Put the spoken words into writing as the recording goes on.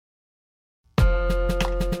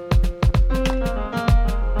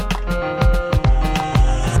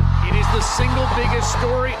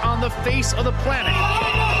on the face of the planet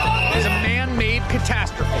is a man-made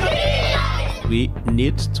catastrophe. We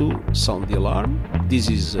need to sound the alarm. This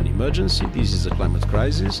is an emergency, this is a climate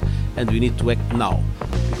crisis, and we need to act now.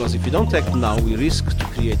 Because if we don't act now, we risk to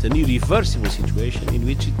create an irreversible situation in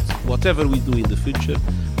which whatever we do in the future,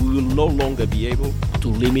 we will no longer be able to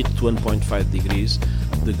limit to 1.5 degrees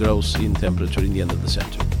the growth in temperature in the end of the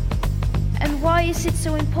century. And why is it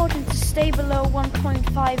so important to stay below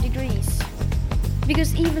 1.5 degrees?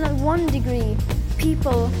 Because even at 1 degree,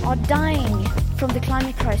 people are dying from the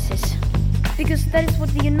climate crisis. Because that is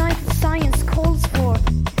what the United Science calls for.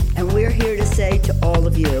 And we're here to say to all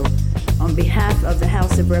of you, on behalf of the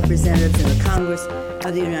House of Representatives and the Congress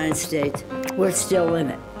of the United States, we're still in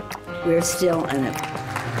it. We're still in it.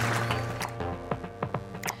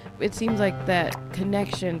 It seems like that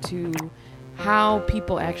connection to how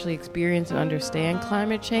people actually experience and understand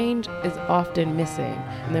climate change is often missing.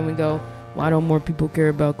 And then we go, why don't more people care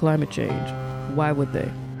about climate change? Why would they?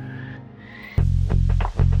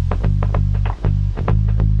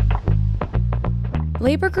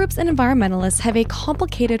 Labor groups and environmentalists have a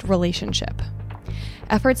complicated relationship.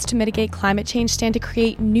 Efforts to mitigate climate change stand to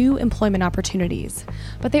create new employment opportunities,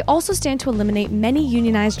 but they also stand to eliminate many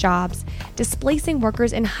unionized jobs, displacing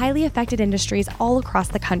workers in highly affected industries all across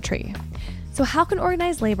the country. So how can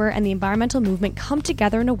organized labor and the environmental movement come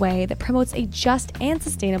together in a way that promotes a just and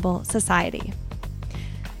sustainable society?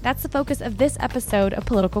 That's the focus of this episode of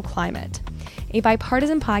Political Climate, a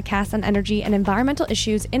bipartisan podcast on energy and environmental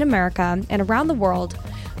issues in America and around the world,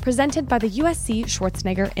 presented by the USC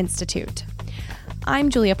Schwarzenegger Institute. I'm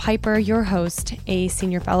Julia Piper, your host, a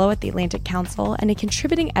senior fellow at the Atlantic Council and a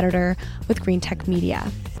contributing editor with Green Tech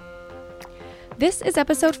Media. This is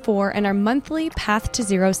episode 4 in our monthly Path to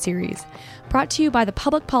Zero series, brought to you by the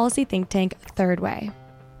public policy think tank Third Way.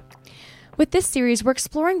 With this series, we're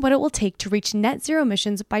exploring what it will take to reach net zero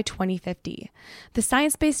emissions by 2050, the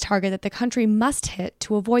science-based target that the country must hit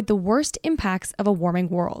to avoid the worst impacts of a warming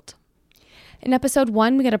world. In episode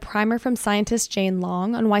 1, we get a primer from scientist Jane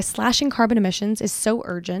Long on why slashing carbon emissions is so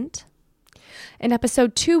urgent. In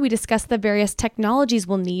episode 2, we discuss the various technologies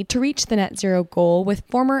we'll need to reach the net zero goal with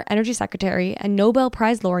former Energy Secretary and Nobel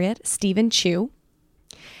Prize laureate Stephen Chu.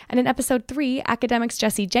 And in episode 3, academics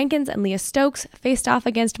Jesse Jenkins and Leah Stokes faced off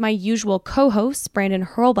against my usual co-hosts Brandon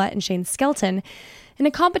Hurlbut and Shane Skelton in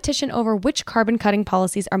a competition over which carbon-cutting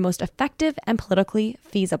policies are most effective and politically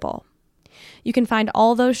feasible. You can find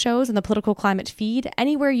all those shows on the Political Climate feed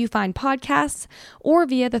anywhere you find podcasts or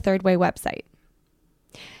via the Third Way website.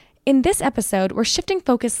 In this episode, we're shifting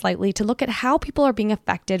focus slightly to look at how people are being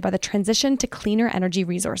affected by the transition to cleaner energy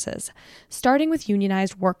resources, starting with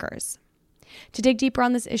unionized workers. To dig deeper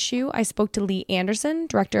on this issue, I spoke to Lee Anderson,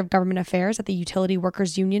 Director of Government Affairs at the Utility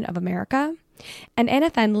Workers Union of America, and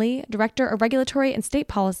Anna Fendley, Director of Regulatory and State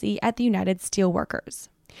Policy at the United Steelworkers.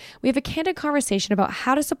 We have a candid conversation about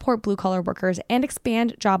how to support blue-collar workers and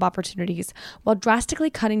expand job opportunities while drastically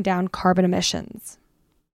cutting down carbon emissions.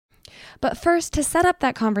 But first, to set up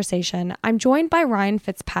that conversation, I'm joined by Ryan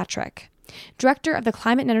Fitzpatrick, Director of the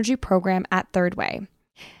Climate and Energy Program at Third Way.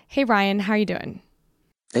 Hey Ryan, how are you doing?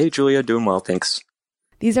 Hey, Julia. Doing well, thanks.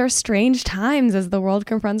 These are strange times as the world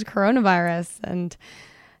confronts coronavirus, and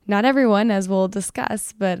not everyone, as we'll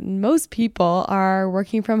discuss, but most people are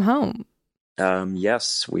working from home.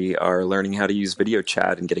 Yes, we are learning how to use video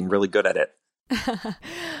chat and getting really good at it.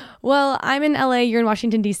 Well, I'm in LA, you're in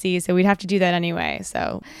Washington, D.C., so we'd have to do that anyway.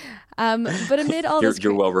 But amid all this...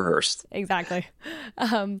 You're well rehearsed. Exactly.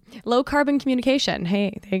 Low carbon communication.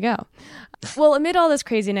 Hey, there you go. Well, amid all this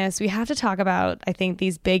craziness, we have to talk about, I think,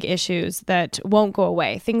 these big issues that won't go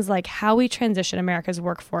away. Things like how we transition America's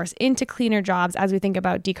workforce into cleaner jobs as we think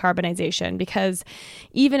about decarbonization. Because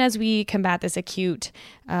even as we combat this acute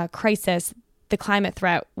crisis, the climate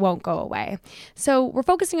threat won't go away. So we're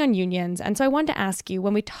focusing on unions. And so I wanted to ask you,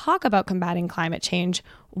 when we talk about combating climate change,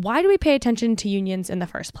 why do we pay attention to unions in the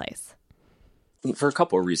first place? For a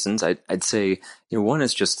couple of reasons. I'd say, one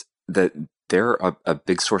is just that they're a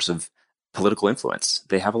big source of political influence.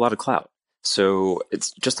 They have a lot of clout. So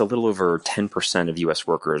it's just a little over 10% of U.S.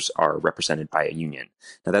 workers are represented by a union.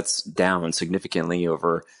 Now that's down significantly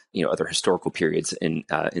over other historical periods in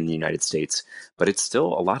the United States, but it's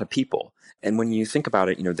still a lot of people. And when you think about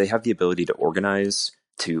it, they have the ability to organize,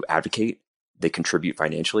 to advocate. They contribute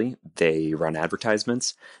financially. They run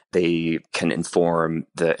advertisements. They can inform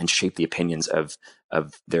and shape the opinions of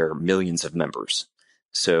their millions of members.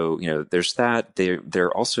 So, there's that.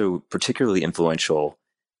 They're also particularly influential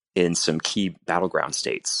in some key battleground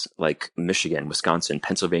states like Michigan, Wisconsin,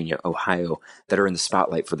 Pennsylvania, Ohio, that are in the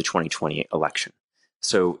spotlight for the 2020 election.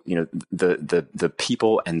 So, the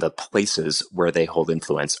people and the places where they hold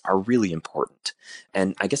influence are really important.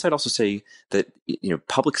 And I guess I'd also say that,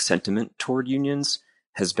 public sentiment toward unions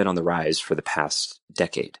has been on the rise for the past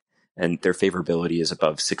decade. And their favorability is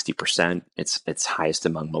above 60%. It's highest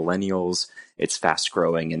among millennials. It's fast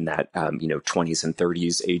growing in that 20s and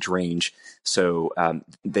 30s age range. So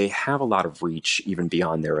they have a lot of reach even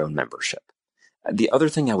beyond their own membership. The other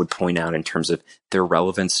thing I would point out in terms of their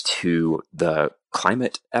relevance to the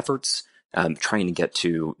climate efforts, trying to get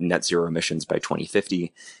to net zero emissions by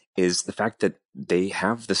 2050, is the fact that they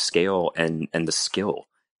have the scale and the skill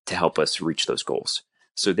to help us reach those goals.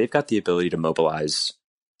 So they've got the ability to mobilize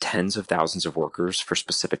tens of thousands of workers for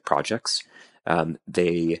specific projects.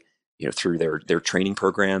 They, through their training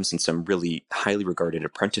programs and some really highly regarded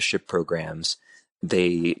apprenticeship programs,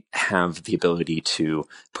 they have the ability to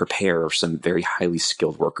prepare some very highly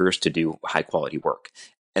skilled workers to do high quality work.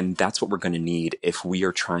 And that's what we're going to need if we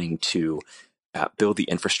are trying to build the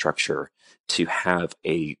infrastructure to have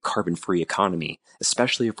a carbon-free economy,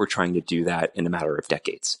 especially if we're trying to do that in a matter of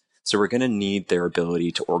decades. So we're going to need their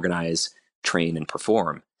ability to organize, train, and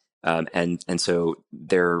perform. And so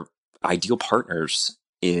they're ideal partners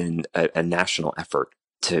in a national effort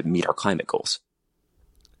to meet our climate goals.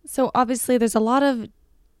 So obviously there's a lot of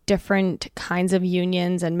different kinds of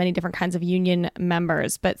unions and many different kinds of union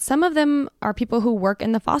members, but some of them are people who work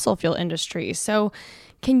in the fossil fuel industry. So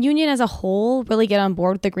can union as a whole really get on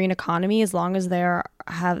board with the green economy as long as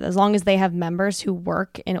they have members who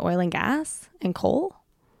work in oil and gas and coal?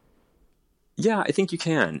 Yeah, I think you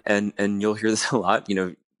can. And you'll hear this a lot.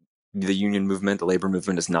 The union movement, the labor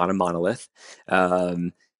movement is not a monolith.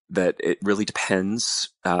 That it really depends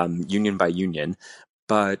union by union.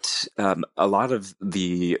 But a lot of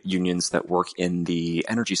the unions that work in the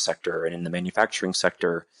energy sector and in the manufacturing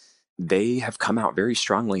sector, they have come out very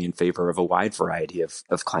strongly in favor of a wide variety of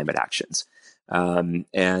climate actions. And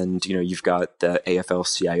you've got the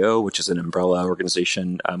AFL-CIO, which is an umbrella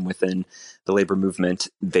organization within the labor movement.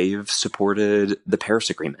 They've supported the Paris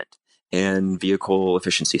Agreement and vehicle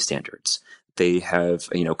efficiency standards. They have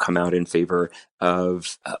come out in favor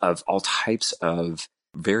of all types of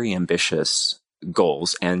very ambitious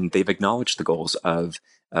goals, and they've acknowledged the goals of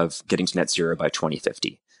getting to net zero by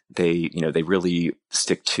 2050. They really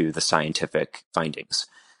stick to the scientific findings.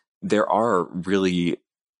 There are really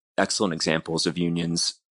excellent examples of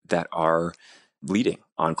unions that are leading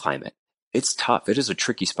on climate. It's tough. It is a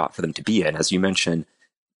tricky spot for them to be in. As you mentioned,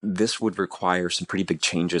 this would require some pretty big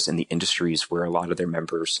changes in the industries where a lot of their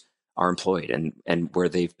members are employed and where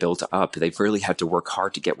they've built up. They've really had to work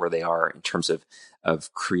hard to get where they are in terms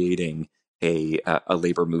of creating a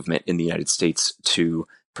labor movement in the United States to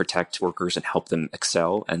protect workers and help them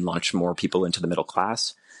excel and launch more people into the middle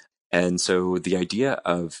class. And so the idea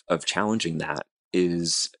of challenging that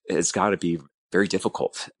has got to be very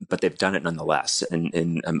difficult, but they've done it nonetheless.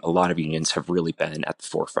 And a lot of unions have really been at the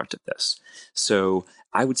forefront of this. So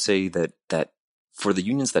I would say that for the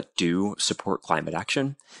unions that do support climate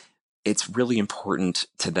action, it's really important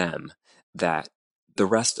to them that the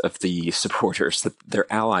rest of the supporters,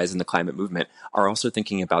 their allies in the climate movement, are also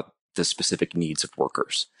thinking about the specific needs of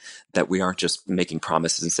workers, that we aren't just making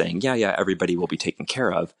promises and saying, yeah, everybody will be taken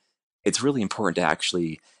care of. It's really important to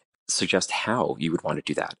actually suggest how you would want to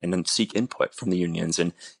do that and then seek input from the unions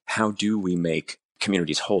and how do we make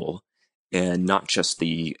communities whole, and not just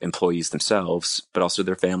the employees themselves, but also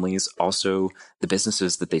their families, also the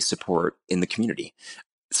businesses that they support in the community.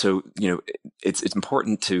 So, it's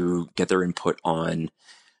important to get their input on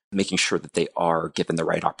making sure that they are given the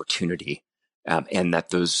right opportunity, and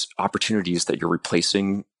that those opportunities that you're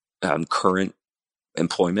replacing current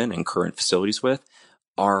employment and current facilities with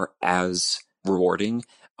are as rewarding,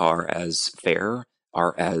 are as fair,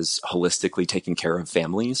 are as holistically taking care of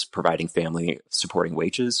families, providing family supporting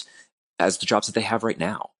wages as the jobs that they have right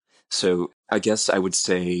now. So I guess I would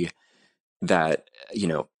say that,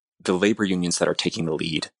 the labor unions that are taking the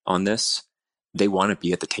lead on this, they want to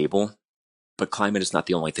be at the table, but climate is not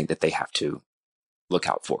the only thing that they have to look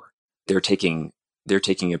out for. They're taking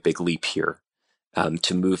a big leap here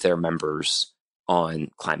to move their members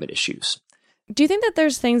on climate issues. Do you think that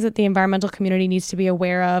there's things that the environmental community needs to be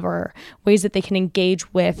aware of, or ways that they can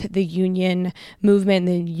engage with the union movement,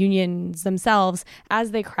 the unions themselves,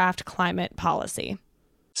 as they craft climate policy?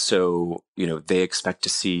 So, they expect to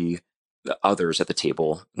see the others at the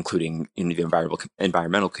table, including in the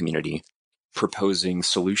environmental community, proposing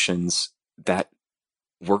solutions that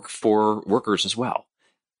work for workers as well.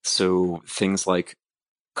 So things like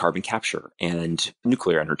carbon capture and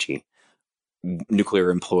nuclear energy.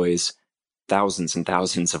 Nuclear employs thousands and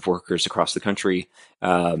thousands of workers across the country.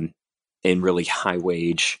 in really high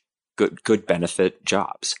wage, good benefit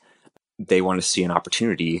jobs. They want to see an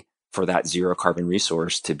opportunity for that zero carbon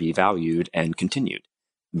resource to be valued and continued.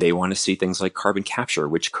 They want to see things like carbon capture,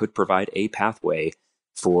 which could provide a pathway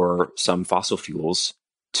for some fossil fuels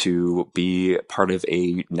to be part of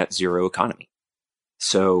a net zero economy.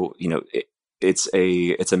 So, it's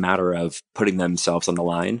a matter of putting themselves on the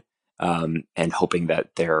line and hoping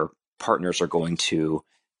that their partners are going to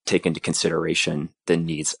take into consideration the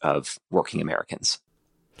needs of working Americans.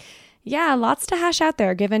 Yeah, lots to hash out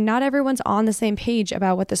there, given not everyone's on the same page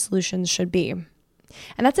about what the solutions should be.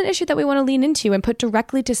 And that's an issue that we want to lean into and put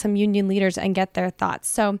directly to some union leaders and get their thoughts.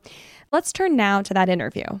 So let's turn now to that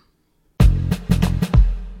interview.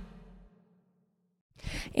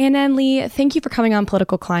 Anna and Lee, thank you for coming on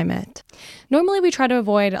Political Climate. Normally we try to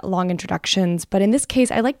avoid long introductions, but in this case,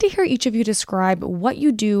 I'd like to hear each of you describe what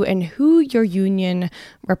you do and who your union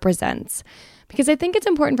represents. Because I think it's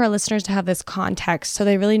important for our listeners to have this context so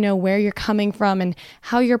they really know where you're coming from and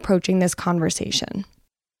how you're approaching this conversation.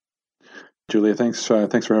 Julia, thanks for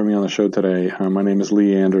having me on the show today. My name is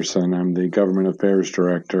Lee Anderson. I'm the Government Affairs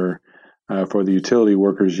Director for the Utility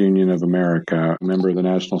Workers Union of America, a member of the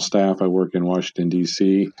national staff. I work in Washington,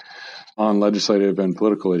 D.C. on legislative and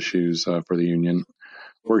political issues for the union.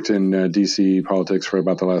 Worked in D.C. politics for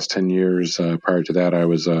about the last 10 years. Prior to that, I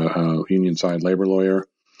was a union-side labor lawyer.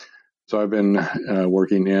 So I've been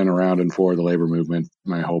working in, around, and for the labor movement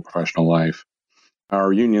my whole professional life.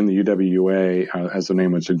 Our union, the UWA, as the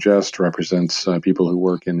name would suggest, represents people who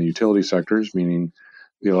work in the utility sectors, meaning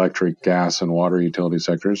the electric, gas, and water utility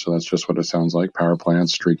sectors. So that's just what it sounds like: power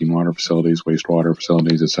plants, drinking water facilities, wastewater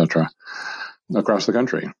facilities, etc., across the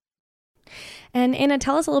country. And Anna,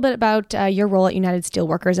 tell us a little bit about your role at United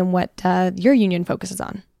Steelworkers and what your union focuses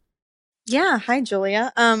on. Yeah. Hi,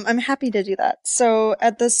 Julia. I'm happy to do that. So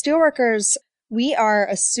at the Steelworkers, we are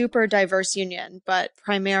a super diverse union, but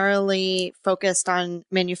primarily focused on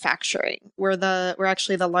manufacturing. We're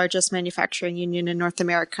actually the largest manufacturing union in North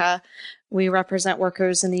America. We represent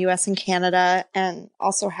workers in the US and Canada, and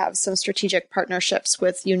also have some strategic partnerships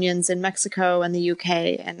with unions in Mexico and the UK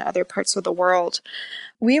and other parts of the world.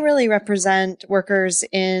 We really represent workers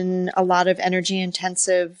in a lot of energy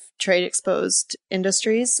intensive, trade exposed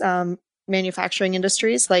industries, manufacturing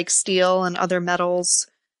industries like steel and other metals,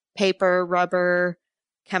 paper, rubber,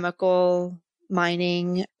 chemical,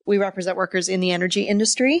 mining. We represent workers in the energy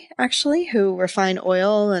industry, actually, who refine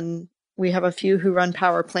oil, and we have a few who run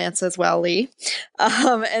power plants as well, Lee.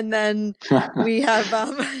 And then we have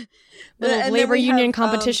labor union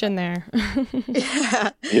competition there.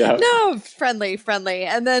 Yeah. No, friendly.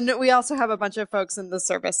 And then we also have a bunch of folks in the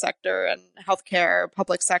service sector and healthcare,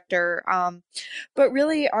 public sector. But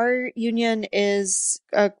really, our union is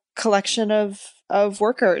a collection of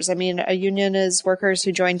workers. I mean, a union is workers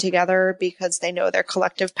who join together because they know their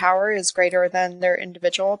collective power is greater than their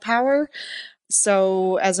individual power.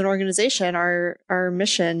 So as an organization, our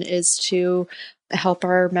mission is to help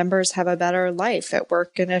our members have a better life at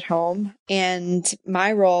work and at home. And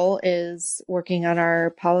my role is working on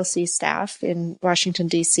our policy staff in Washington,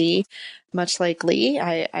 D.C., much like Lee.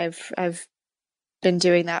 I've been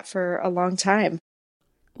doing that for a long time.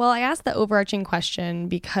 Well, I asked the overarching question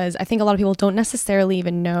because I think a lot of people don't necessarily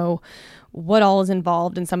even know what all is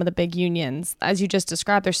involved in some of the big unions. As you just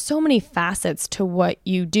described, there's so many facets to what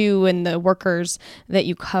you do and the workers that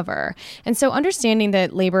you cover. And so understanding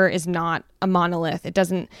that labor is not a monolith, it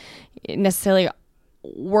doesn't necessarily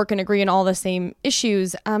work and agree on all the same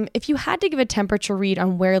issues. If you had to give a temperature read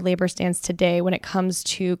on where labor stands today when it comes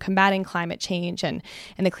to combating climate change and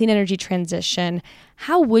the clean energy transition,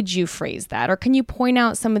 how would you phrase that? Or can you point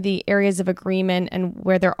out some of the areas of agreement and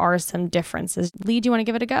where there are some differences? Lee, do you want to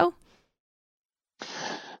give it a go?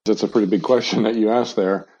 That's a pretty big question that you asked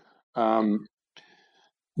there.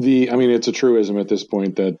 It's a truism at this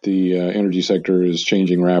point that the energy sector is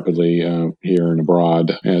changing rapidly here and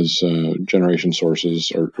abroad as generation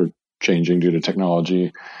sources are changing due to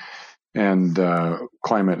technology and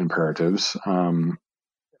climate imperatives.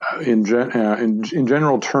 In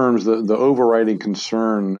general terms, the overriding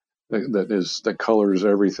concern that colors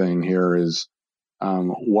everything here is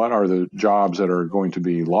what are the jobs that are going to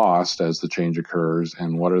be lost as the change occurs,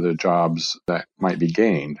 and what are the jobs that might be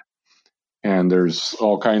gained? And there's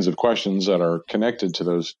all kinds of questions that are connected to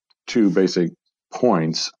those two basic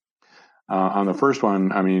points. On the first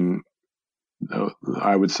one,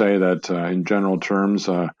 I would say that in general terms,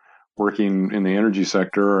 working in the energy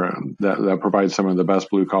sector, that provides some of the best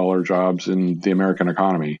blue-collar jobs in the American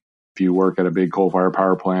economy. If you work at a big coal-fired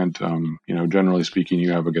power plant, generally speaking,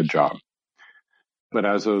 you have a good job. But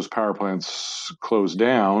as those power plants close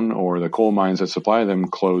down, or the coal mines that supply them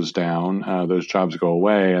close down, those jobs go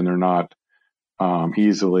away, and they're not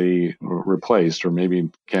easily replaced, or maybe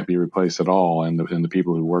can't be replaced at all. And the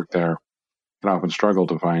people who work there can often struggle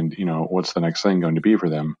to find, what's the next thing going to be for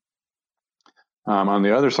them. On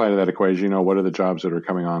the other side of that equation, what are the jobs that are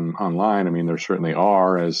coming online? I mean, there certainly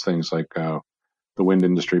are, as things like the wind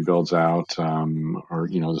industry builds out, or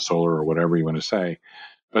the solar, or whatever you want to say.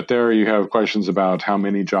 But there you have questions about how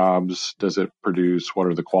many jobs does it produce? What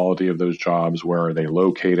are the quality of those jobs? Where are they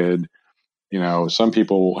located? Some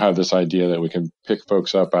people have this idea that we can pick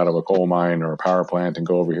folks up out of a coal mine or a power plant and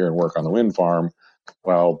go over here and work on the wind farm.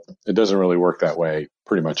 Well, it doesn't really work that way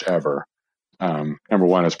pretty much ever. Number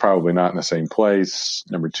one, it's probably not in the same place.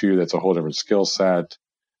 Number two, that's a whole different skill set.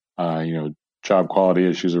 Job quality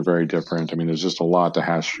issues are very different. I mean, there's just a lot to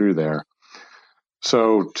hash through there.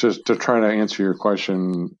 So to try to answer your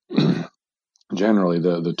question, generally,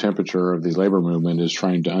 the temperature of the labor movement is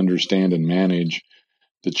trying to understand and manage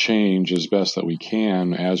the change as best that we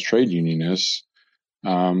can as trade unionists.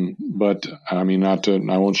 But I mean, I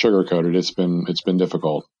won't sugarcoat it. It's been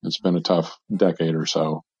difficult. It's been a tough decade or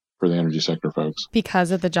so for the energy sector folks.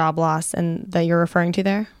 Because of the job loss that you're referring to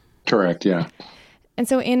there? Correct, yeah. And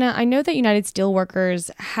so, Anna, I know that United Steelworkers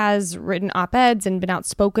has written op-eds and been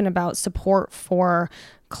outspoken about support for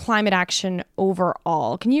climate action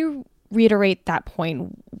overall. Can you reiterate that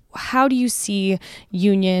point? How do you see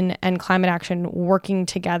union and climate action working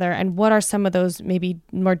together? And what are some of those maybe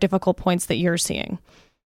more difficult points that you're seeing?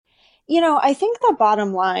 I think the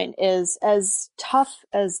bottom line is, as tough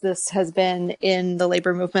as this has been in the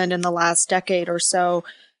labor movement in the last decade or so,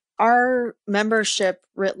 our membership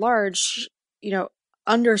writ large,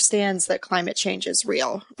 understands that climate change is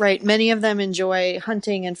real, right? Many of them enjoy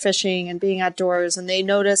hunting and fishing and being outdoors, and they've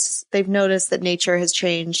noticed that nature has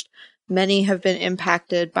changed. Many have been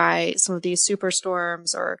impacted by some of these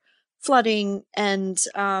superstorms or flooding. And,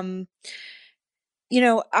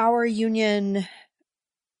 our union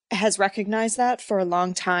has recognized that for a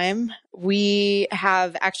long time. We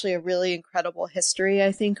have actually a really incredible history,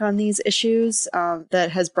 I think, on these issues that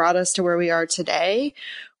has brought us to where we are today,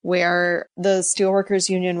 where the Steelworkers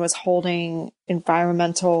Union was holding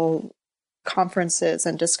environmental conferences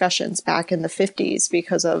and discussions back in the 50s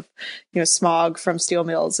because of, smog from steel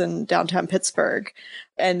mills in downtown Pittsburgh.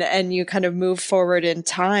 And you kind of move forward in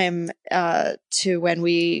time to when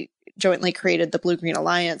we jointly created the Blue Green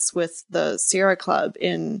Alliance with the Sierra Club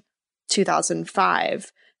in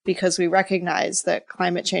 2005, because we recognized that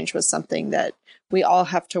climate change was something that we all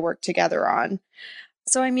have to work together on.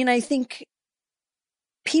 So, I think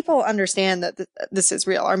people understand that this is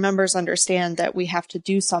real. Our members understand that we have to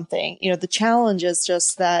do something. The challenge is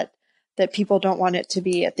just that people don't want it to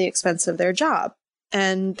be at the expense of their job.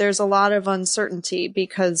 And there's a lot of uncertainty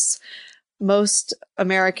because most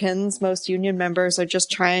Americans, most union members are just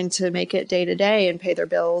trying to make it day to day and pay their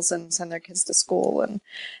bills and send their kids to school.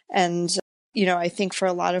 And I think for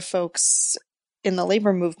a lot of folks in the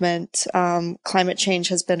labor movement, climate change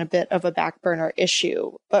has been a bit of a back burner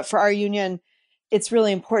issue. But for our union, it's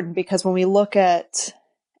really important because when we look at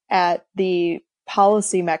the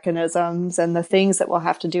policy mechanisms and the things that we'll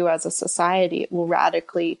have to do as a society, it will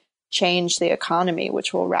radically change the economy,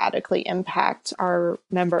 which will radically impact our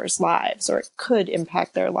members' lives, or it could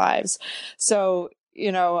impact their lives. So,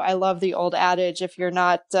 I love the old adage, if you're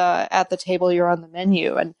not at the table, you're on the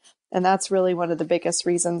menu. And that's really one of the biggest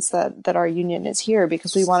reasons that our union is here,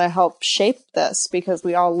 because we want to help shape this, because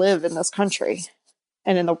we all live in this country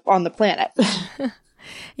and on the planet.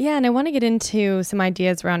 Yeah, and I want to get into some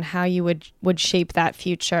ideas around how you would shape that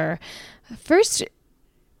future. First,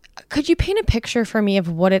 could you paint a picture for me of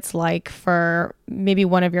what it's like for maybe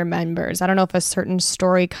one of your members? I don't know if a certain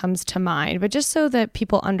story comes to mind, but just so that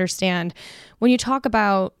people understand, when you talk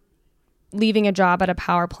about leaving a job at a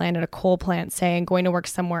power plant, at a coal plant, say, and going to work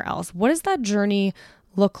somewhere else, what does that journey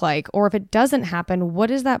look like? Or if it doesn't happen,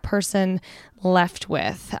 what is that person left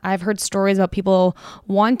with? I've heard stories about people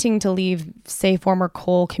wanting to leave, say, former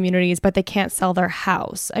coal communities, but they can't sell their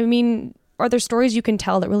house. Are there stories you can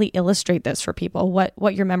tell that really illustrate this for people,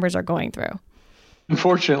 what your members are going through?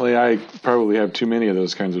 Unfortunately, I probably have too many of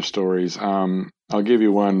those kinds of stories. I'll give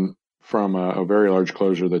you one from a very large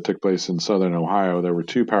closure that took place in southern Ohio. There were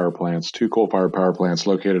two coal-fired power plants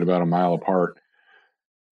located about a mile apart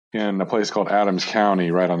in a place called Adams County,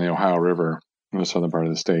 right on the Ohio River in the southern part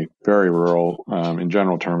of the state. Very rural, in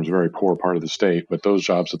general terms, very poor part of the state, but those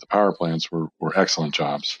jobs at the power plants were excellent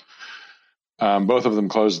jobs. Both of them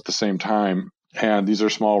closed at the same time, and these are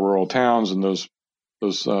small rural towns, and those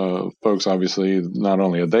folks, obviously, not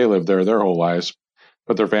only had they lived there their whole lives,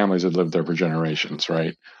 but their families had lived there for generations,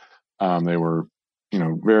 right? They were,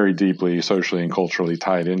 very deeply socially and culturally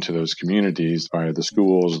tied into those communities by the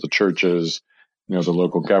schools, the churches, the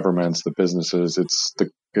local governments, the businesses.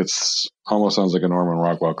 It's almost sounds like a Norman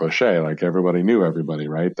Rockwell cliche, like everybody knew everybody,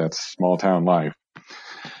 right? That's small town life.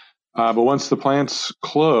 But once the plants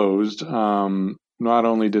closed, not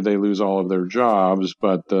only did they lose all of their jobs,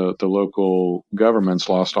 but the local governments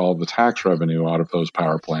lost all of the tax revenue out of those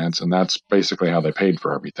power plants, and that's basically how they paid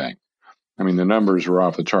for everything. I mean, the numbers were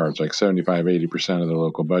off the charts, like 75-80% of the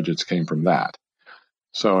local budgets came from that.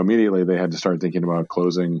 So immediately they had to start thinking about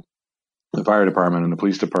closing the fire department and the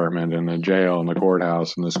police department and the jail and the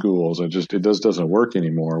courthouse and the schools. It doesn't work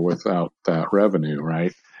anymore without that revenue,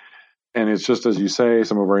 right? And it's just as you say,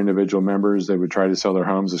 some of our individual members, they would try to sell their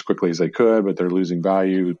homes as quickly as they could, but they're losing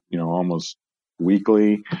value, almost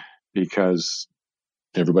weekly because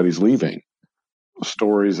everybody's leaving.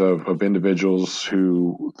 Stories of individuals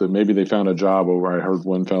who maybe they found a job over. I heard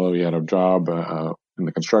one fellow, he had a job in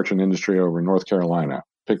the construction industry over in North Carolina,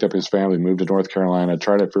 picked up his family, moved to North Carolina,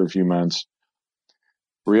 tried it for a few months,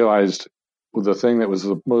 realized the thing that was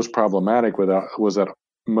the most problematic with that was that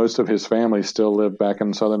most of his family still lived back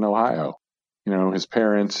in Southern Ohio. His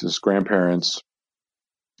parents, his grandparents,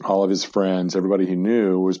 all of his friends, everybody he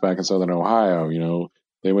knew was back in Southern Ohio.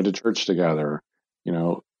 They went to church together.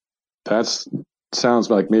 That's sounds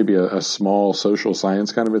like maybe a small social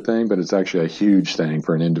science kind of a thing, but it's actually a huge thing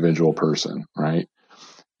for an individual person, right?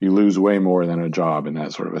 You lose way more than a job in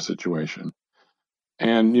that sort of a situation.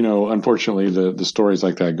 And, unfortunately, the stories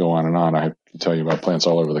like that go on and on. I have to tell you about plants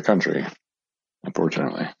all over the country,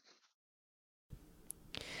 unfortunately.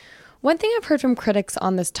 One thing I've heard from critics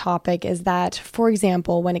on this topic is that, for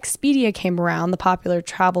example, when Expedia came around, the popular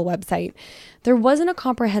travel website, there wasn't a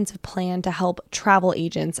comprehensive plan to help travel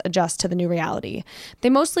agents adjust to the new reality. They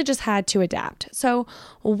mostly just had to adapt. So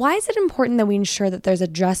why is it important that we ensure that there's a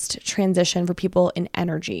just transition for people in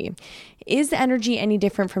energy? Is energy any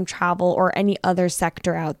different from travel or any other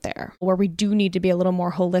sector out there where we do need to be a little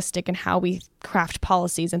more holistic in how we craft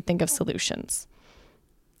policies and think of solutions?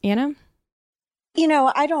 Anna?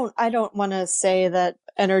 I don't want to say that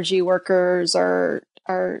energy workers are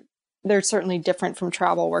they're certainly different from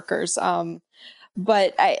travel workers.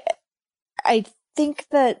 But I think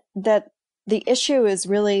that the issue is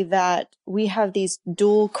really that we have these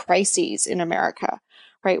dual crises in America,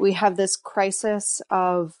 right? We have this crisis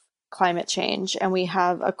of climate change and we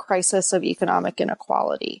have a crisis of economic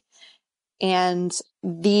inequality. And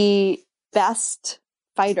the best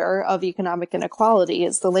fighter of economic inequality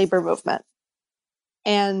is the labor movement.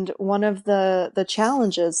 And one of the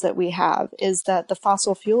challenges that we have is that the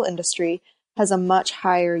fossil fuel industry has a much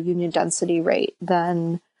higher union density rate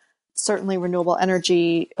than certainly renewable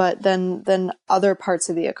energy, but than other parts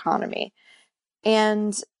of the economy.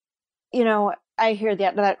 And, I hear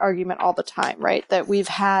that argument all the time, right? That we've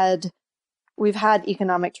had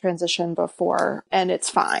economic transition before and it's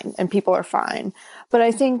fine and people are fine. But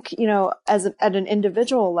I think, at an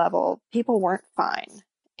individual level, people weren't fine.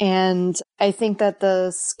 And I think that the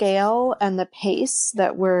scale and the pace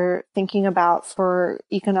that we're thinking about for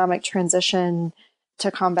economic transition to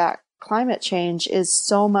combat climate change is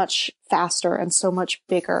so much faster and so much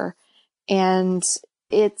bigger. And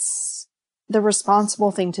it's the responsible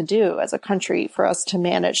thing to do as a country for us to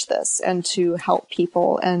manage this and to help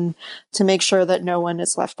people and to make sure that no one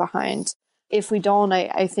is left behind. If we don't,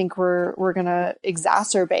 I think we're going to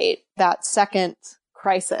exacerbate that second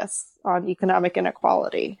crisis on economic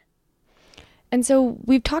inequality. And so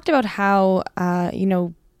we've talked about how,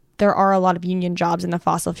 there are a lot of union jobs in the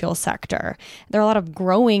fossil fuel sector. There are a lot of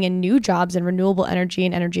growing and new jobs in renewable energy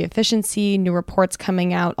and energy efficiency, new reports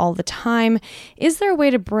coming out all the time. Is there a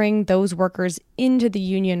way to bring those workers into the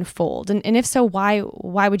union fold? And if so, why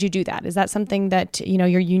would you do that? Is that something that,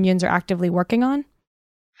 your unions are actively working on?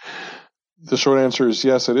 The short answer is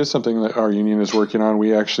yes, it is something that our union is working on.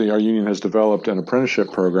 Our union has developed an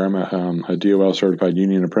apprenticeship program, a DOL certified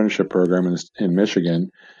union apprenticeship program in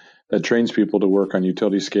Michigan that trains people to work on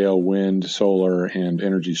utility scale wind, solar, and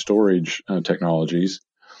energy storage technologies.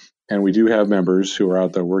 And we do have members who are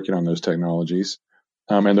out there working on those technologies.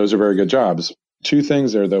 And those are very good jobs. Two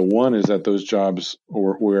things there, though. One is that those jobs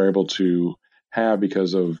we're able to have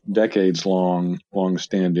because of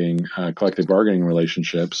long-standing collective bargaining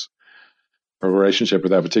relationships, a relationship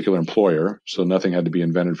with that particular employer, so nothing had to be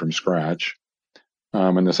invented from scratch.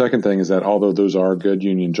 And the second thing is that although those are good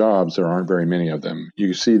union jobs, there aren't very many of them.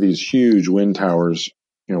 You see these huge wind towers,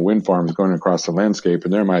 wind farms going across the landscape,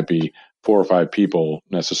 and there might be 4 or 5 people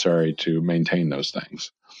necessary to maintain those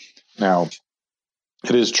things. Now,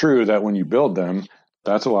 it is true that when you build them,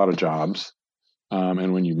 that's a lot of jobs.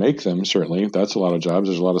 And when you make them, certainly, that's a lot of jobs.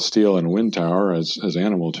 There's a lot of steel and wind tower, as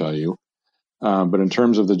Anna will tell you. But in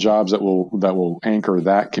terms of the jobs that will anchor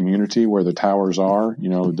that community where the towers are,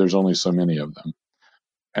 there's only so many of them.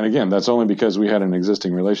 And again, that's only because we had an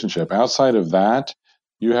existing relationship. Outside of that,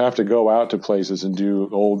 you have to go out to places and do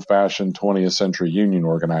old-fashioned 20th century union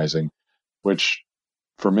organizing, which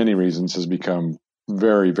for many reasons has become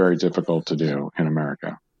very, very difficult to do in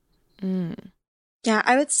America. Mm. Yeah,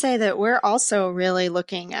 I would say that we're also really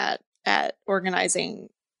looking at organizing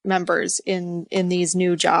members in these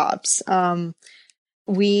new jobs.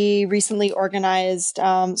 We recently organized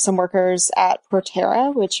some workers at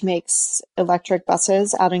Proterra, which makes electric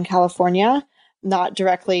buses out in California, not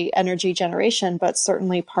directly energy generation, but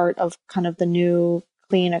certainly part of kind of the new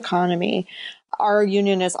clean economy. Our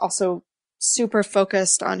union is also super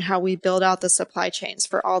focused on how we build out the supply chains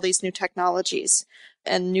for all these new technologies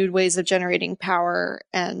and new ways of generating power,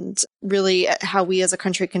 and really how we as a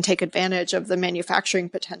country can take advantage of the manufacturing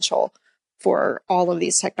potential for all of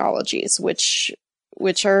these technologies, which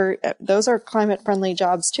are climate friendly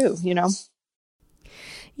jobs too,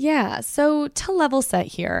 Yeah, so to level set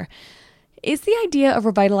here, is the idea of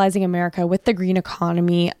revitalizing America with the green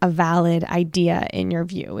economy a valid idea in your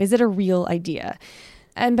view? Is it a real idea?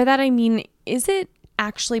 And by that I mean, is it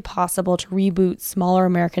actually possible to reboot smaller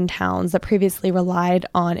American towns that previously relied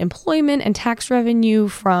on employment and tax revenue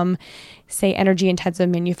from, say, energy-intensive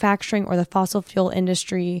manufacturing or the fossil fuel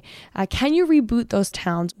industry? Can you reboot those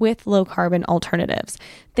towns with low-carbon alternatives,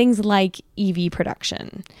 things like EV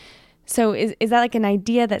production? So is that like an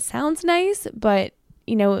idea that sounds nice, but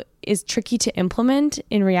is tricky to implement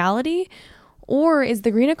in reality? Or is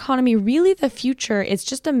the green economy really the future? It's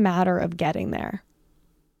just a matter of getting there.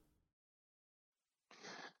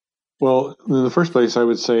 Well, in the first place, I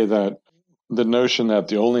would say that the notion that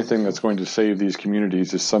the only thing that's going to save these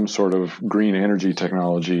communities is some sort of green energy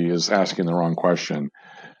technology is asking the wrong question.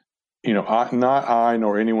 Not I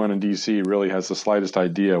nor anyone in DC really has the slightest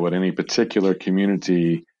idea what any particular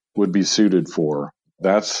community would be suited for.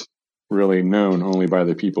 That's really known only by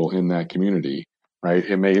the people in that community, right?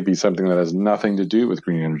 It may be something that has nothing to do with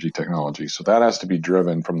green energy technology. So that has to be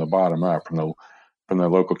driven from the bottom up, from the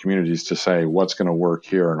local communities to say what's going to work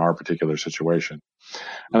here in our particular situation.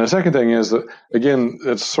 And the second thing is that, again,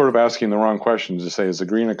 it's sort of asking the wrong questions to say, is the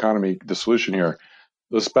green economy the solution here?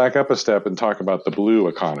 Let's back up a step and talk about the blue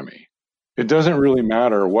economy. It doesn't really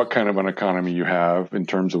matter what kind of an economy you have in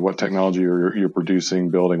terms of what technology you're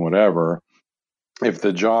producing, building, whatever, if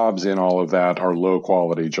the jobs in all of that are low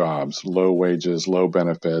quality jobs, low wages, low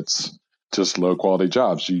benefits, just low quality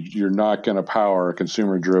jobs. You're not going to power a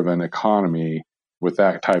consumer driven economy with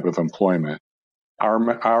that type of employment.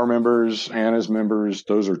 Our members, Anna's members,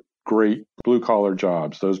 those are great blue collar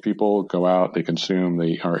jobs. Those people go out, they consume,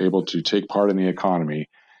 they are able to take part in the economy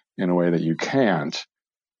in a way that you can't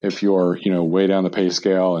if you're, way down the pay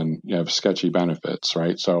scale and you have sketchy benefits,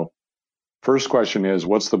 right? So first question is,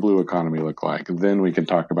 what's the blue economy look like? Then we can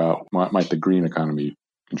talk about what might the green economy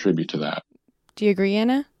contribute to that. Do you agree,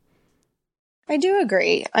 Anna? I do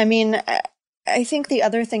agree. I mean, I think the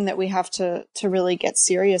other thing that we have to really get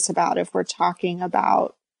serious about if we're talking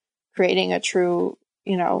about creating a true,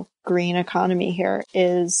 green economy here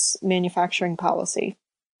is manufacturing policy.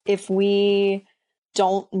 If we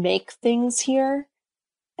don't make things here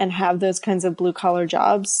and have those kinds of blue collar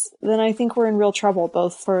jobs, then I think we're in real trouble,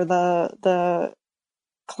 both for the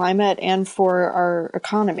climate and for our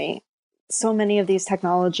economy. So many of these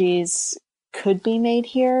technologies could be made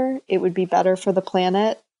here. It would be better for the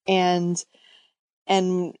planet. And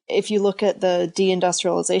if you look at the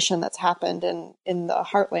deindustrialization that's happened in the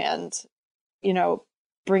heartland,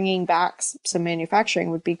 bringing back some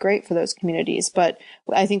manufacturing would be great for those communities. But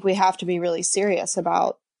I think we have to be really serious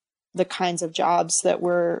about the kinds of jobs that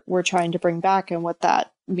we're trying to bring back and what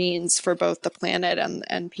that means for both the planet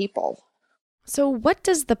and people. So what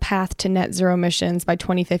does the path to net zero emissions by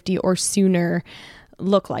 2050 or sooner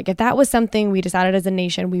look like? If that was something we decided as a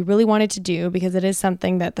nation we really wanted to do, because it is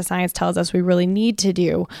something that the science tells us we really need to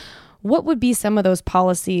do, what would be some of those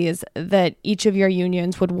policies that each of your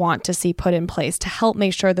unions would want to see put in place to help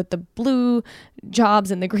make sure that the blue jobs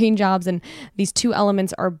and the green jobs and these two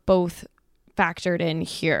elements are both factored in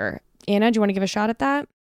here? Anna, do you want to give a shot at that?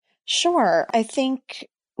 Sure. I think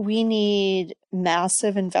we need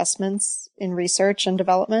massive investments in research and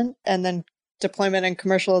development, and then deployment and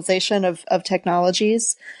commercialization of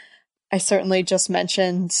technologies. I certainly just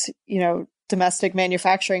mentioned, domestic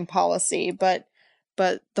manufacturing policy, but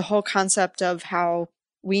the whole concept of how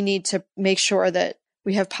we need to make sure that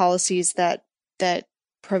we have policies that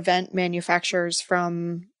prevent manufacturers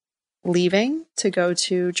from leaving to go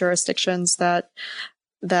to jurisdictions that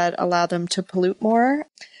allow them to pollute more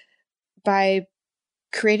by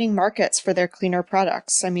creating markets for their cleaner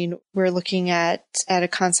products. I mean, we're looking at a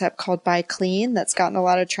concept called Buy Clean that's gotten a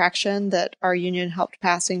lot of traction that our union helped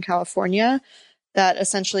pass in California, that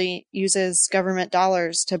essentially uses government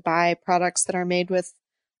dollars to buy products that are made with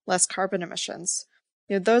less carbon emissions.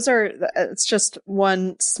 It's just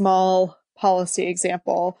one small policy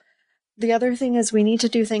example. The other thing is we need to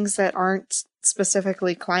do things that aren't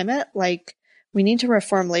specifically climate, like we need to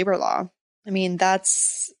reform labor law. I mean,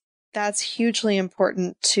 that's hugely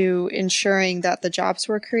important to ensuring that the jobs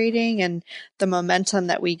we're creating and the momentum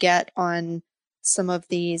that we get on some of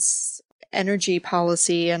these energy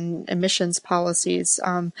policy and emissions policies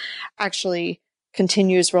actually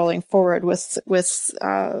continues rolling forward with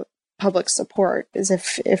public support. Is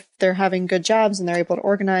if they're having good jobs and they're able to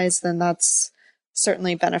organize, then that's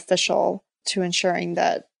certainly beneficial to ensuring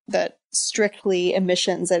that strictly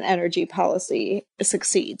emissions and energy policy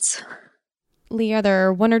succeeds. Lee, are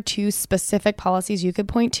there one or two specific policies you could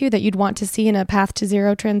point to that you'd want to see in a path to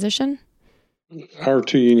zero transition? Our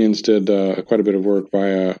two unions did quite a bit of work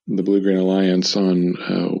via the Blue-Green Alliance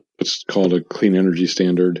on what's called a clean energy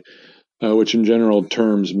standard, which in general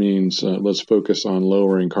terms means let's focus on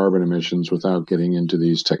lowering carbon emissions without getting into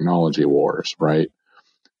these technology wars, right?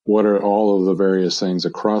 What are all of the various things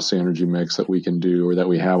across the energy mix that we can do or that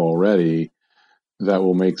we have already that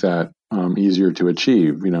will make that easier to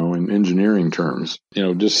achieve, in engineering terms?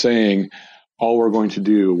 Just saying all we're going to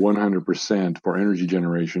do 100% for energy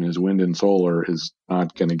generation is wind and solar is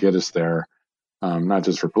not going to get us there, not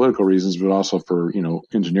just for political reasons, but also for,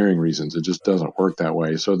 engineering reasons. It just doesn't work that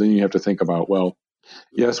way. So then you have to think about, well,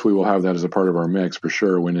 yes, we will have that as a part of our mix for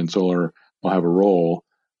sure. Wind and solar will have a role,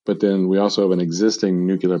 but then we also have an existing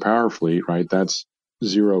nuclear power fleet, right? That's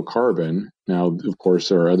zero carbon. Now, of course,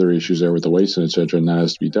 there are other issues there with the waste and et cetera, and that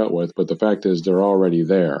has to be dealt with. But the fact is they're already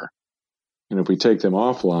there. And if we take them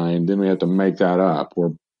offline, then we have to make that up.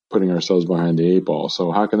 We're putting ourselves behind the eight ball.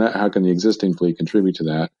 So how can the existing fleet contribute to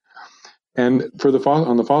that? And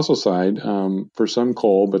on the fossil side, for some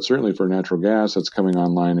coal, but certainly for natural gas that's coming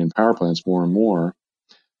online in power plants more and more,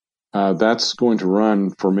 that's going to run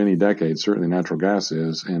for many decades. Certainly natural gas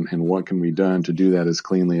is. And what can be done to do that as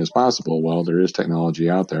cleanly as possible? Well, there is technology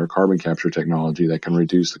out there, carbon capture technology that can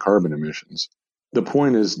reduce the carbon emissions. The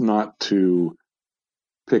point is not to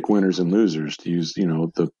pick winners and losers, to use,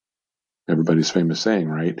 everybody's famous saying,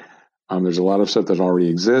 right? There's a lot of stuff that already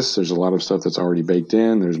exists. There's a lot of stuff that's already baked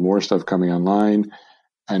in. There's more stuff coming online.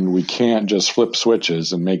 And we can't just flip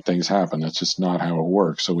switches and make things happen. That's just not how it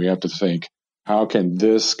works. So we have to think, how can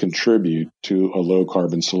this contribute to a low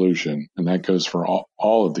carbon solution? And that goes for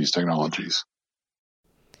all of these technologies.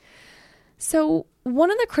 So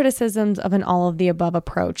one of the criticisms of an all-of-the-above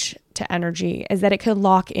approach to energy is that it could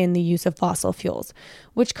lock in the use of fossil fuels,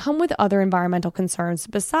 which come with other environmental concerns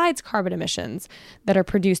besides carbon emissions that are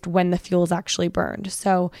produced when the fuel is actually burned.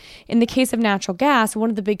 So in the case of natural gas, one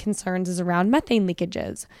of the big concerns is around methane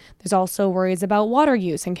leakages. There's also worries about water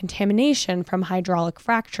use and contamination from hydraulic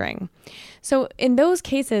fracturing. So in those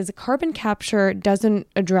cases, carbon capture doesn't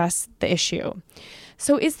address the issue.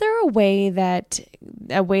 So is there a way that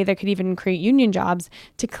could even create union jobs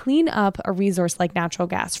to clean up a resource like natural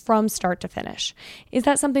gas from start to finish? Is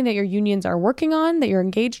that something that your unions are working on, that you're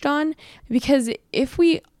engaged on? Because if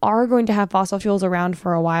we are going to have fossil fuels around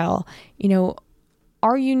for a while,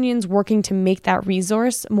 are unions working to make that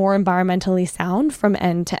resource more environmentally sound from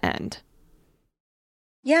end to end?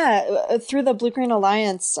 Yeah, through the Blue-Green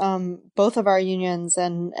Alliance, both of our unions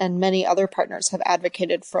and many other partners have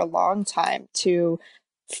advocated for a long time to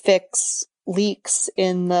fix leaks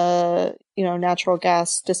in the, natural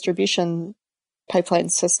gas distribution pipeline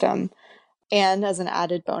system. And as an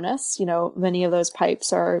added bonus, many of those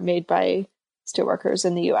pipes are made by steelworkers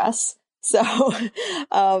in the U.S. So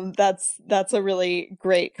that's a really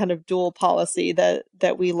great kind of dual policy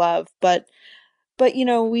that we love. But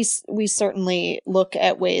we certainly look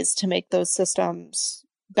at ways to make those systems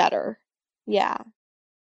better. Yeah.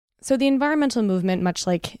 So the environmental movement, much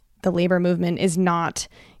like the labor movement, is not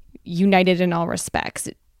united in all respects.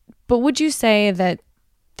 But would you say that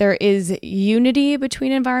there is unity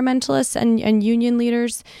between environmentalists and union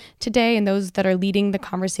leaders today and those that are leading the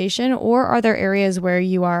conversation? Or are there areas where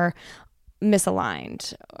you are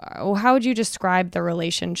misaligned? How would you describe the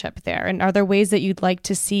relationship there? And are there ways that you'd like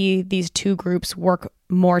to see these two groups work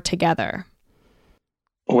more together?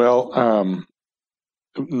 Well,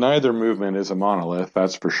 neither movement is a monolith,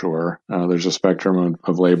 that's for sure. There's a spectrum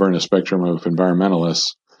of labor and a spectrum of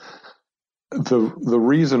environmentalists. The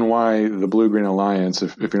reason why the Blue-Green Alliance,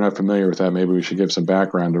 if you're not familiar with that, maybe we should give some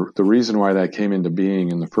background. The reason why that came into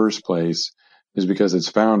being in the first place is because its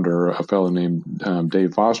founder, a fellow named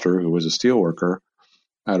Dave Foster, who was a steelworker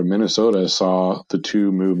out of Minnesota, saw the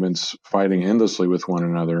two movements fighting endlessly with one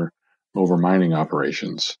another over mining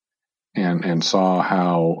operations, and saw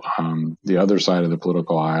how the other side of the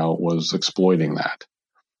political aisle was exploiting that.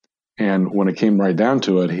 And when it came right down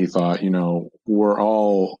to it, he thought, we're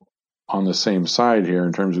all on the same side here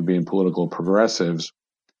in terms of being political progressives,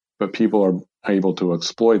 but people are able to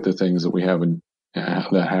exploit the things that we have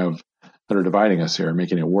that are dividing us here and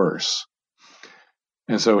making it worse.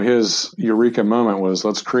 And so his eureka moment was,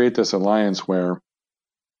 let's create this alliance where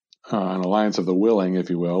an alliance of the willing, if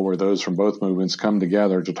you will, where those from both movements come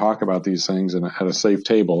together to talk about these things at a safe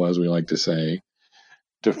table, as we like to say,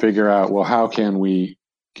 to figure out, well, how can we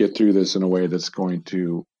get through this in a way that's going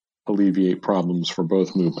to alleviate problems for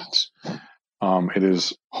both movements. It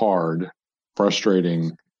is hard,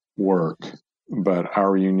 frustrating work, but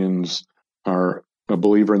our unions are a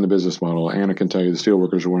believer in the business model. Anna can tell you the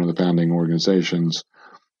Steelworkers are one of the founding organizations.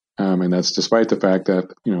 And that's despite the fact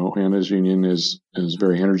that, Anna's union is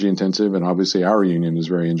very energy intensive, and obviously our union is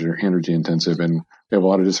very energy intensive, and we have a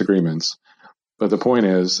lot of disagreements. But the point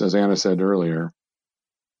is, as Anna said earlier,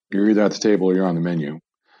 you're either at the table or you're on the menu.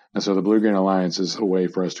 And so the Blue-Green Alliance is a way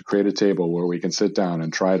for us to create a table where we can sit down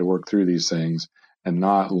and try to work through these things and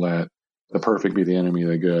not let the perfect be the enemy of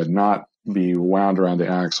the good, not be wound around the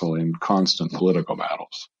axle in constant political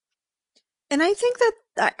battles. And I think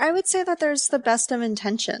that I would say that there's the best of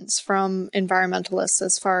intentions from environmentalists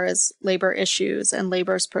as far as labor issues and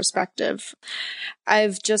labor's perspective.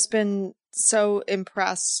 I've just been so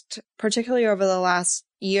impressed, particularly over the last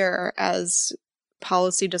year as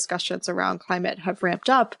policy discussions around climate have ramped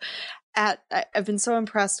up. I've been so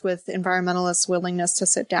impressed with environmentalists' willingness to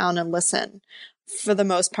sit down and listen. For the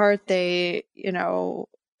most part, they,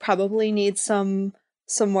 probably need some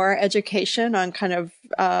more education on kind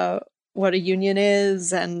of what a union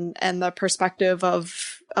is and the perspective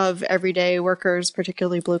of everyday workers,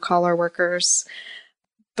 particularly blue collar workers.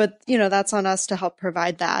 But, that's on us to help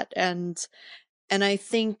provide that. And I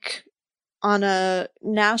think on a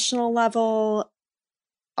national level,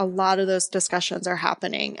 a lot of those discussions are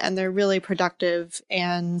happening and they're really productive.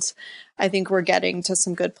 And I think we're getting to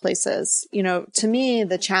some good places. To me,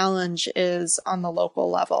 the challenge is on the local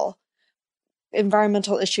level.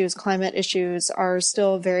 Environmental issues, climate issues are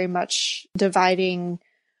still very much dividing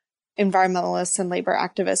environmentalists and labor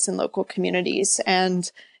activists in local communities. And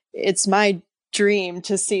it's my dream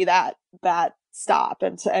to see that stop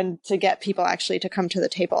and to get people actually to come to the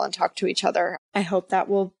table and talk to each other. I hope that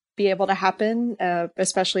will be able to happen,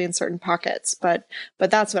 especially in certain pockets. But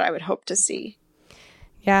that's what I would hope to see.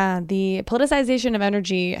 Yeah, the politicization of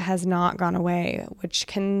energy has not gone away, which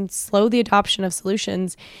can slow the adoption of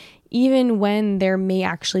solutions, even when there may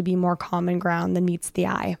actually be more common ground than meets the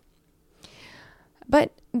eye.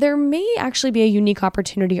 But there may actually be a unique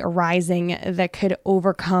opportunity arising that could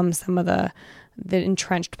overcome some of the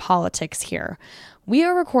entrenched politics here. We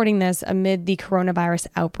are recording this amid the coronavirus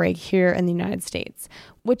outbreak here in the United States,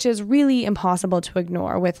 which is really impossible to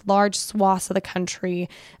ignore, with large swaths of the country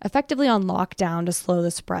effectively on lockdown to slow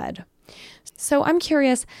the spread. So I'm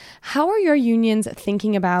curious, how are your unions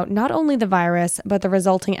thinking about not only the virus, but the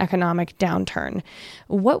resulting economic downturn?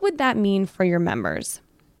 What would that mean for your members?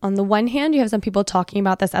 On the one hand, you have some people talking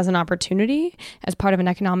about this as an opportunity, as part of an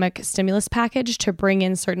economic stimulus package to bring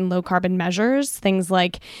in certain low carbon measures, things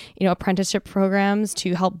like, apprenticeship programs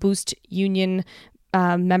to help boost union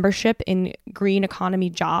membership in green economy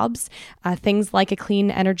jobs, things like a clean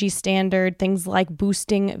energy standard, things like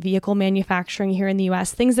boosting vehicle manufacturing here in the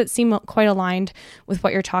U.S., things that seem quite aligned with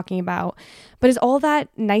what you're talking about. But is all that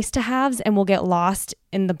nice to haves and will get lost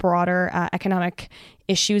in the broader economic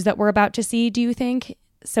issues that we're about to see, do you think?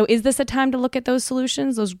 So is this a time to look at those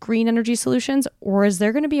solutions, those green energy solutions, or is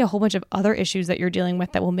there going to be a whole bunch of other issues that you're dealing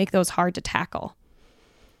with that will make those hard to tackle?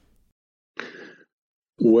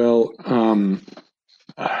 Well,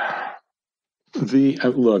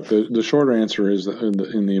 the shorter answer is that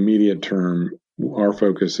in the immediate term, our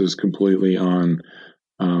focus is completely on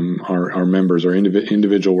our members, our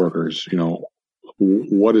individual workers.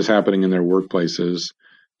 What is happening in their workplaces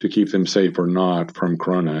to keep them safe or not from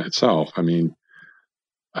Corona itself. I mean,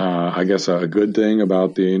 I guess a good thing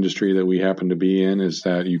about the industry that we happen to be in is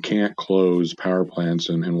that you can't close power plants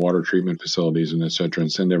and water treatment facilities and et cetera and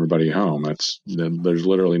send everybody home. There's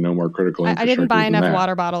literally no more critical infrastructure. I didn't buy enough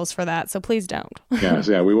water bottles for that, so please don't.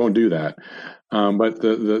 Yeah, we won't do that. But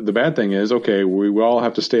the bad thing is, okay, we all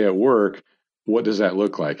have to stay at work, what does that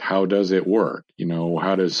look like? How does it work?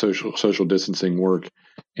 How does social distancing work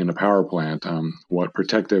in a power plant? What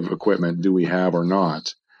protective equipment do we have or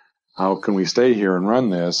not? How can we stay here and run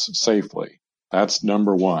this safely? That's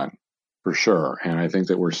number one, for sure. And I think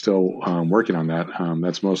that we're still working on that.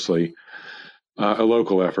 That's mostly a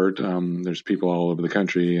local effort. There's people all over the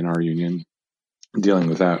country in our union dealing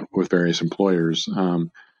with that with various employers.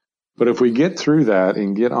 But if we get through that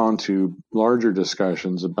and get on to larger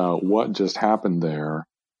discussions about what just happened there,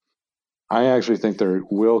 I actually think there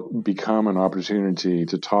will become an opportunity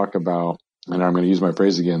to talk about, and I'm going to use my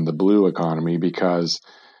phrase again, the blue economy, because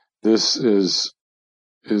this is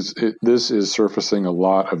surfacing a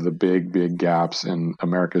lot of the big gaps in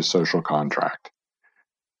America's social contract.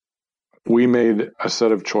 We made a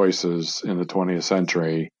set of choices in the 20th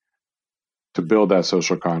century to build that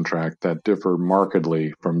social contract that differ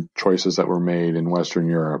markedly from choices that were made in Western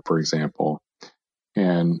Europe, for example.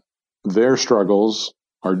 And their struggles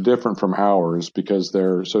are different from ours because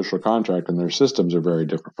their social contract and their systems are very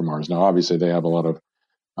different from ours. Now, obviously, they have a lot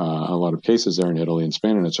of cases there in Italy and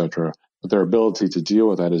Spain and et cetera, but their ability to deal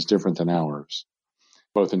with that is different than ours,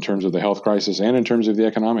 both in terms of the health crisis and in terms of the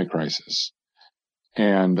economic crisis.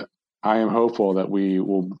 And I am hopeful that we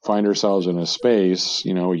will find ourselves in a space,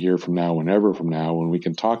 a year from now, whenever from now, when we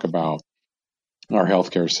can talk about our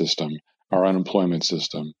healthcare system, our unemployment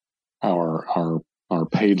system, our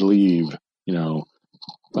paid leave,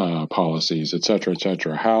 policies, et cetera, et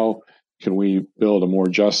cetera. How can we build a more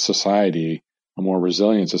just society, a more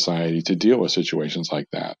resilient society to deal with situations like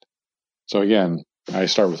that? So again, I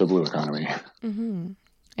start with the blue economy. Mm-hmm.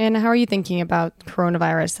 And how are you thinking about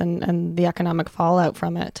coronavirus and the economic fallout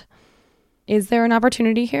from it? Is there an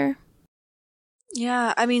opportunity here?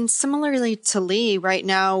 Yeah, similarly to Lee, right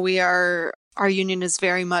now our union is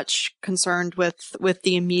very much concerned with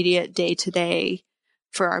the immediate day-to-day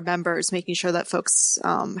for our members, making sure that folks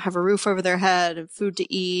have a roof over their head and food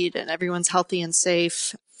to eat and everyone's healthy and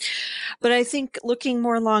safe. But I think looking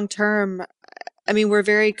more long-term, we're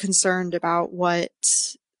very concerned about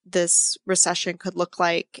what this recession could look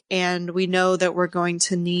like. And we know that we're going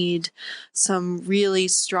to need some really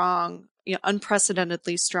strong,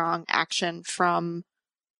 unprecedentedly strong action from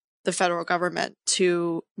the federal government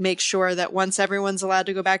to make sure that once everyone's allowed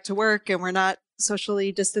to go back to work and we're not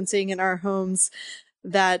socially distancing in our homes,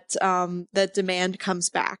 that that demand comes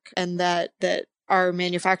back and that our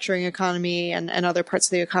manufacturing economy and other parts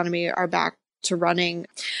of the economy are back to running.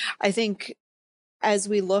 I think as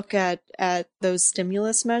we look at those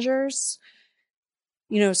stimulus measures,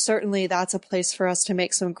 certainly that's a place for us to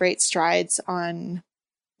make some great strides on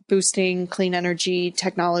boosting clean energy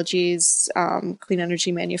technologies, clean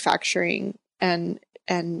energy manufacturing, and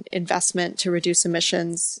investment to reduce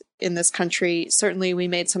emissions in this country. Certainly, we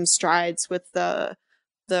made some strides with the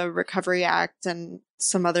Recovery Act and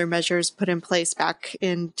some other measures put in place back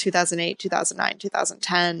in 2008, 2009,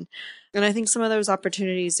 2010. And I think some of those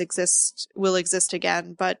opportunities will exist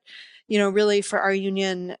again. But, really for our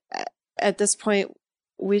union at this point,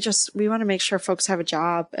 we want to make sure folks have a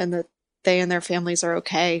job and that they and their families are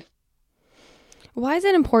okay. Why is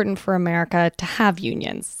it important for America to have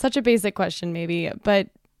unions? Such a basic question, maybe, but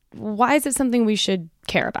why is it something we should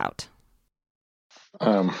care about?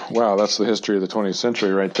 Wow, that's the history of the 20th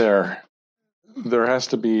century right there. There has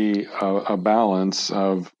to be a balance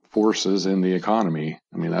of forces in the economy.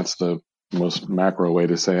 That's the most macro way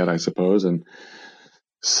to say it, I suppose. And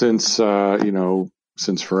since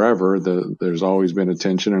forever, there's always been a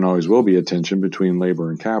tension and always will be a tension between labor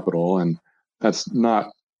and capital. And that's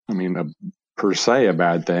not, per se a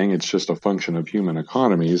bad thing. It's just a function of human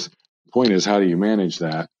economies. The point is, how do you manage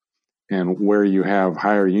that? And where you have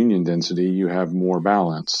higher union density, you have more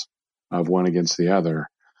balance of one against the other.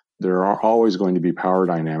 There are always going to be power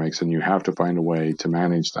dynamics, and you have to find a way to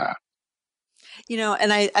manage that.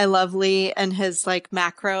 And I love Lee and his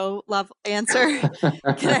macro level answer.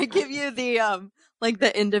 Can I give you the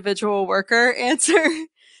the individual worker answer?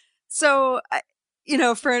 So,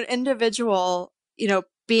 for an individual,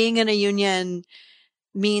 being in a union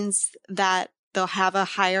means that they'll have a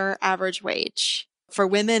higher average wage. For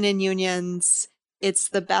women in unions, it's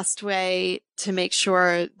the best way to make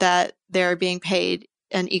sure that they're being paid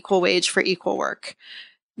an equal wage for equal work.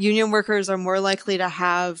 Union workers are more likely to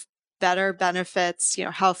have better benefits,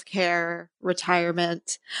 healthcare,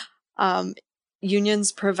 retirement.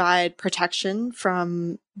 Unions provide protection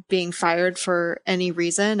from being fired for any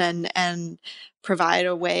reason and provide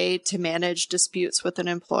a way to manage disputes with an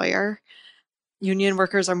employer. Union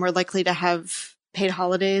workers are more likely to have paid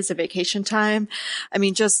holidays and vacation time.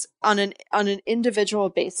 Just on an individual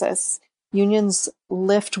basis, unions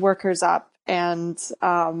lift workers up and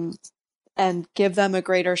and give them a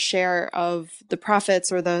greater share of the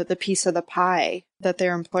profits or the piece of the pie that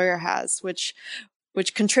their employer has, which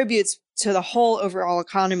contributes to the whole overall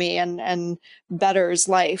economy and betters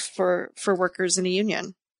life for workers in a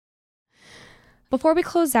union. Before we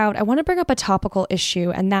close out, I want to bring up a topical issue,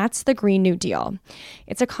 and that's the Green New Deal.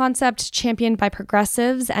 It's a concept championed by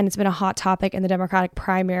progressives, and it's been a hot topic in the Democratic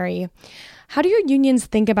primary. How do your unions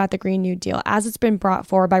think about the Green New Deal as it's been brought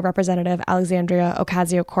forward by Representative Alexandria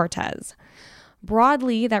Ocasio-Cortez?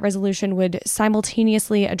 Broadly, that resolution would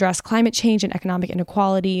simultaneously address climate change and economic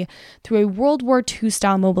inequality through a World War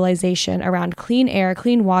II-style mobilization around clean air,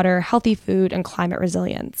 clean water, healthy food, and climate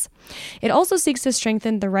resilience. It also seeks to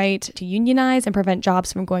strengthen the right to unionize and prevent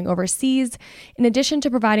jobs from going overseas, in addition to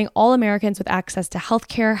providing all Americans with access to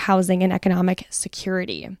healthcare, housing, and economic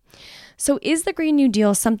security. So is the Green New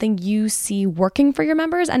Deal something you see working for your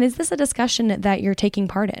members, and is this a discussion that you're taking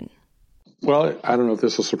part in? Well, I don't know if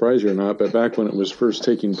this will surprise you or not, but back when it was first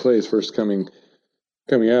taking place, first coming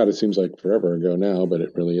out, it seems like forever ago now, but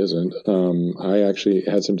it really isn't. I actually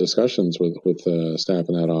had some discussions with staff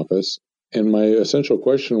in that office, and my essential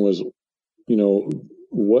question was,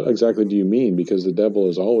 what exactly do you mean? Because the devil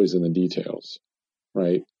is always in the details,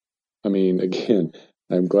 right? I mean, again,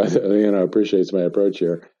 I'm glad that Leanna appreciates my approach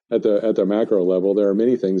here. At the macro level, there are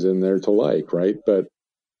many things in there to like, right? But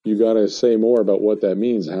you got to say more about what that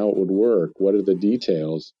means, how it would work, what are the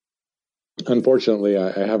details. Unfortunately,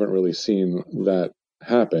 I haven't really seen that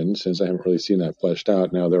happen, since I haven't really seen that fleshed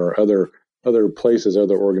out. Now, there are other places,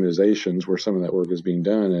 other organizations where some of that work is being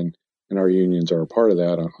done, and our unions are a part of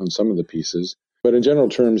that on some of the pieces. But in general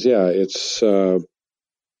terms, yeah, it's, it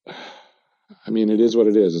is what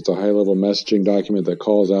it is. It's a high-level messaging document that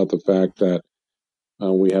calls out the fact that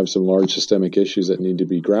we have some large systemic issues that need to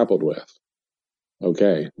be grappled with.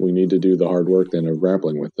 Okay, we need to do the hard work then of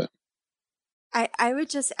grappling with them. I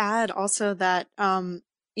would just add also that,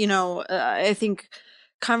 I think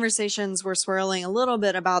conversations were swirling a little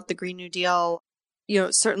bit about the Green New Deal,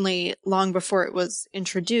 certainly long before it was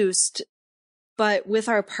introduced. But with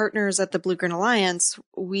our partners at the Blue Green Alliance,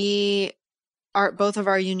 both of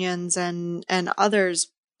our unions and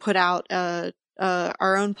others put out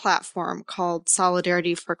our own platform called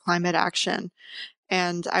Solidarity for Climate Action.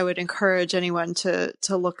 And I would encourage anyone to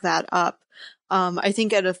look that up. I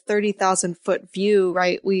think at a 30,000 foot view,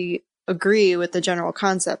 right, we agree with the general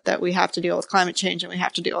concept that we have to deal with climate change and we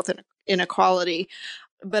have to deal with inequality.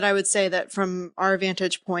 But I would say that from our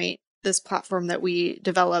vantage point, this platform that we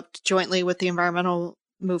developed jointly with the environmental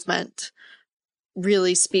movement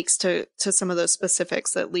really speaks to some of those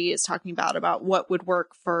specifics that Lee is talking about what would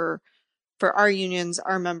work for our unions,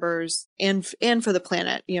 our members, and for the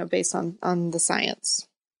planet, based on the science.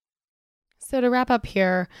 So to wrap up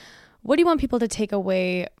here, what do you want people to take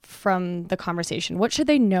away from the conversation? What should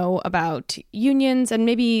they know about unions and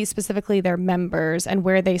maybe specifically their members and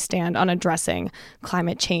where they stand on addressing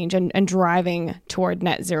climate change and driving toward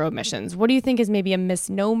net zero emissions? What do you think is maybe a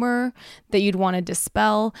misnomer that you'd want to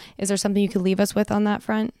dispel? Is there something you could leave us with on that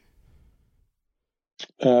front?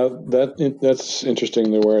 That's interesting,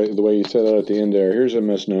 the way you said that at the end there. Here's a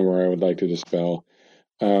misnomer I would like to dispel.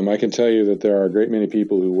 I can tell you that there are a great many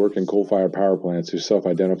people who work in coal-fired power plants who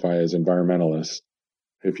self-identify as environmentalists.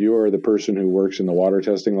 If you are the person who works in the water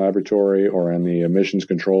testing laboratory or in the emissions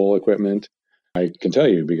control equipment, I can tell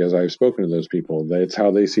you, because I've spoken to those people, that's how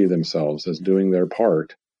they see themselves, as doing their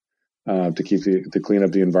part to clean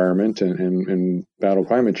up the environment and battle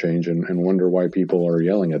climate change, and wonder why people are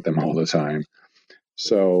yelling at them all the time.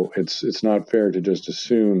 So it's not fair to just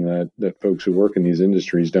assume that folks who work in these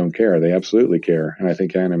industries don't care. They absolutely care. And I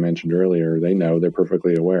think Anna mentioned earlier, they know, they're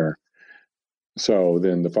perfectly aware. So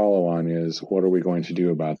then the follow-on is, what are we going to do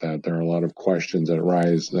about that? There are a lot of questions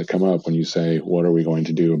that come up when you say, what are we going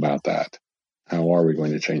to do about that? How are we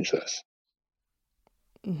going to change this?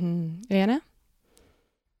 Mm-hmm. Anna?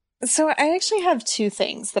 So I actually have two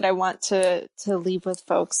things that I want to leave with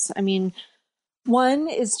folks. One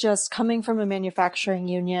is just coming from a manufacturing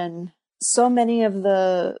union. So many of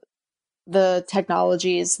the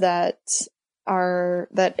technologies that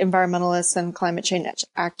environmentalists and climate change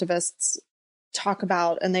activists talk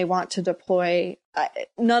about and they want to deploy,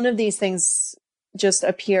 none of these things just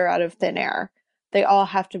appear out of thin air. They all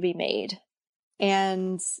have to be made.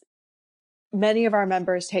 And many of our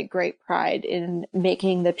members take great pride in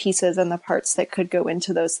making the pieces and the parts that could go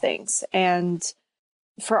into those things. And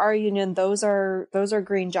for our union, those are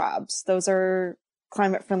green jobs. Those are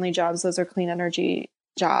climate friendly jobs. Those are clean energy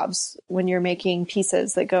jobs when you're making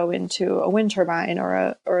pieces that go into a wind turbine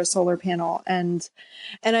or a solar panel. And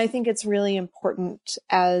I think it's really important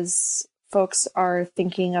as folks are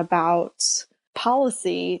thinking about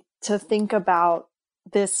policy to think about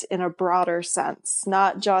this in a broader sense,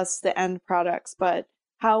 not just the end products, but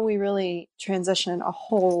how we really transition a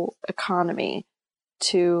whole economy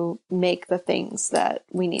to make the things that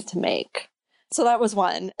we need to make. So that was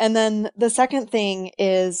one. And then the second thing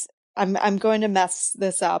is, I'm going to mess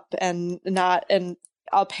this up and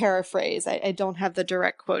I'll paraphrase. I don't have the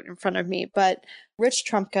direct quote in front of me, but Rich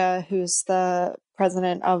Trumka, who's the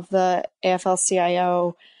president of the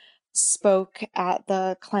AFL-CIO, spoke at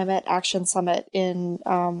the Climate Action Summit in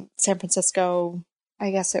San Francisco.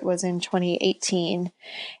 I guess it was in 2018.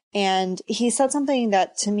 And he said something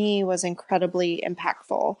that to me was incredibly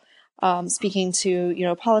impactful, speaking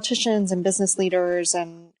to, politicians and business leaders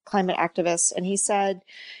and climate activists. And he said,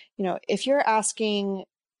 if you're asking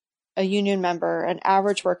a union member, an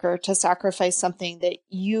average worker, to sacrifice something that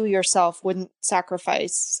you yourself wouldn't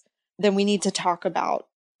sacrifice, then we need to talk about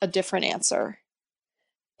a different answer.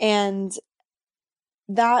 And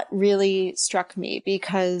that really struck me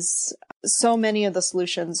because so many of the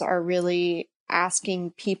solutions are really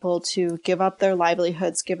asking people to give up their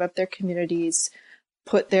livelihoods, give up their communities,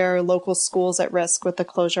 put their local schools at risk with the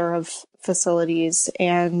closure of facilities.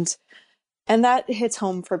 And that hits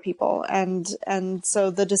home for people. And so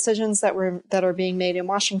the decisions that are being made in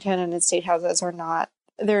Washington and in state houses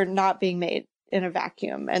they're not being made in a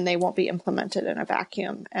vacuum, and they won't be implemented in a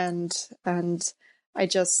vacuum. And I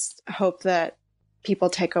just hope that people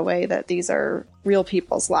take away that these are real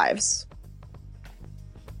people's lives.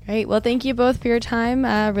 Great. Well, thank you both for your time.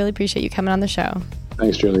 Really appreciate you coming on the show.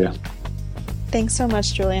 Thanks, Julia. Thanks so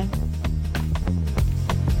much, Julia.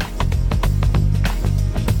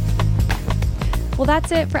 Well,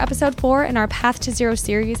 that's it for episode 4 in our Path to Zero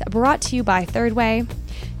series, brought to you by Third Way.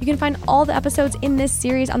 You can find all the episodes in this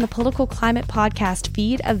series on the Political Climate Podcast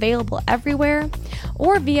feed, available everywhere,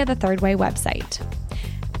 or via the Third Way website.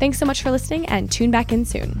 Thanks so much for listening, and tune back in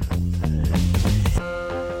soon.